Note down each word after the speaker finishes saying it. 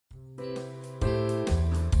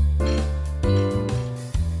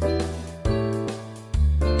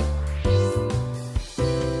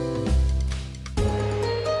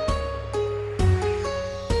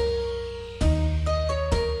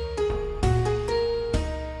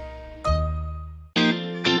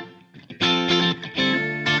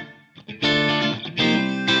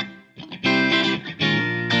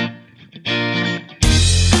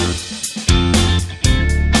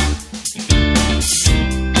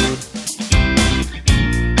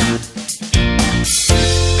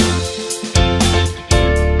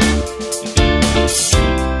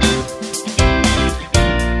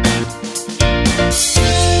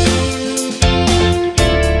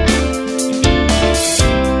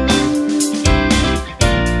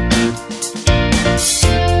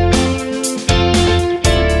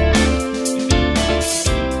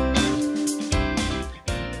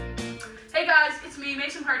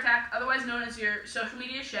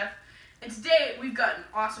Chef, and today we've got an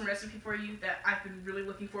awesome recipe for you that I've been really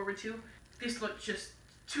looking forward to. This looks just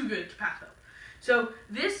too good to pass up. So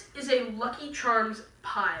this is a Lucky Charms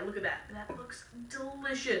pie. Look at that. That looks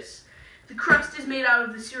delicious. The crust is made out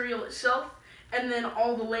of the cereal itself, and then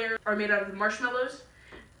all the layers are made out of the marshmallows,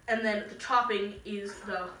 and then the topping is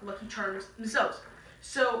the Lucky Charms themselves.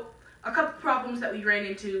 So a couple problems that we ran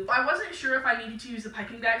into. I wasn't sure if I needed to use the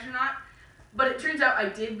piping bags or not, but it turns out I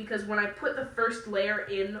did, because when I put the first layer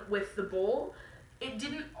in with the bowl, it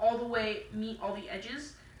didn't all the way meet all the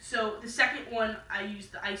edges. So the second one, I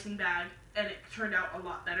used the icing bag, and it turned out a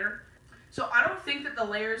lot better. So I don't think that the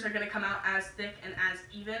layers are going to come out as thick and as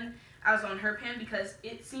even as on her pan, because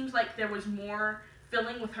it seems like there was more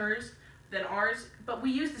filling with hers than ours. But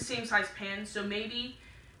we used the same size pan, so maybe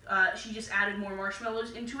she just added more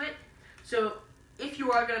marshmallows into it. So if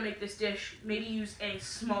you are going to make this dish, maybe use a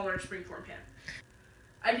smaller springform pan.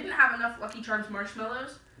 I didn't have enough Lucky Charms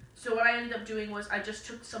marshmallows, so what I ended up doing was I just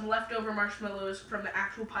took some leftover marshmallows from the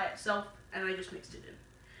actual pie itself, and I just mixed it in.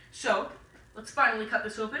 So let's finally cut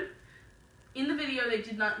this open. In the video, they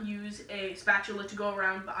did not use a spatula to go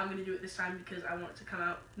around, but I'm going to do it this time because I want it to come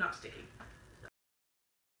out not sticking.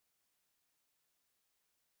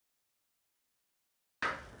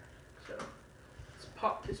 So let's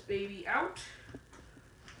pop this baby out.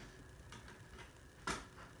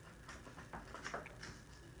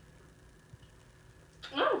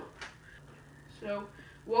 Oh! So,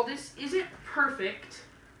 while this isn't perfect,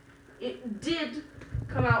 it did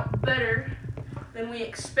come out better than we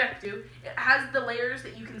expect to. It has the layers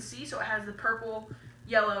that you can see, so it has the purple,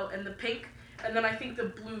 yellow, and the pink, and then I think the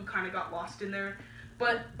blue kind of got lost in there.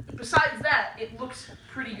 But besides that, it looks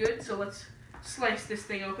pretty good, so let's slice this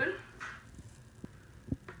thing open.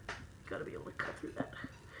 Gotta be able to cut through that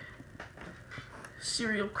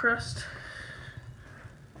cereal crust.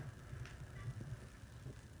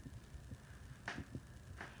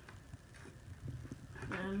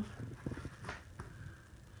 And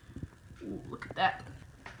ooh, look at that.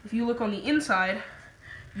 If you look on the inside,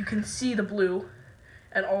 you can see the blue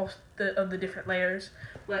and all of the different layers.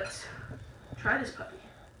 Let's try this puppy.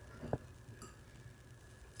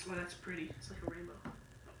 Oh, that's pretty. It's like a rainbow.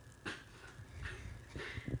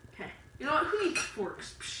 Okay. You know what? Who needs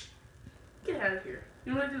forks? Psh. Get out of here.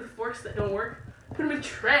 You know what I do with forks that don't work? Put them in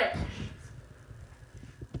trash.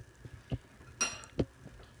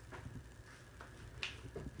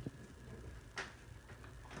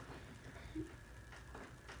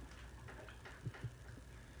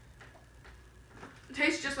 It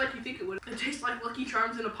tastes just like you think it would. It tastes like Lucky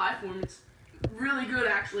Charms in a pie form. It's really good,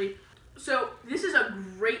 actually. So this is a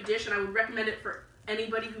great dish, and I would recommend it for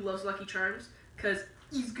anybody who loves Lucky Charms, because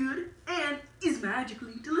it's good and is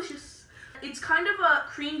magically delicious. It's kind of a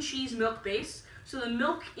cream cheese milk base, so the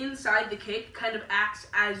milk inside the cake kind of acts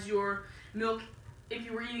as your milk if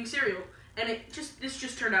you were eating cereal, and this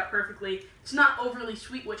just turned out perfectly. It's not overly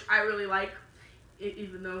sweet, which I really like,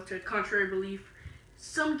 even though to contrary belief,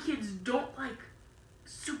 some kids don't like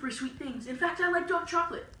super sweet things. In fact, I like dark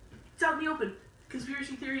chocolate. It's out in the open.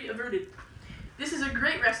 Conspiracy theory averted. This is a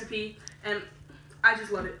great recipe, and I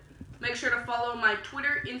just love it. Make sure to follow my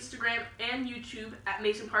Twitter, Instagram, and YouTube at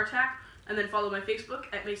Mason Partak, and then follow my Facebook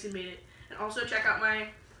at Mason Made It. And also check out my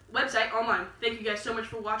website online. Thank you guys so much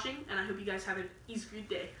for watching, and I hope you guys have an easy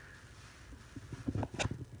day.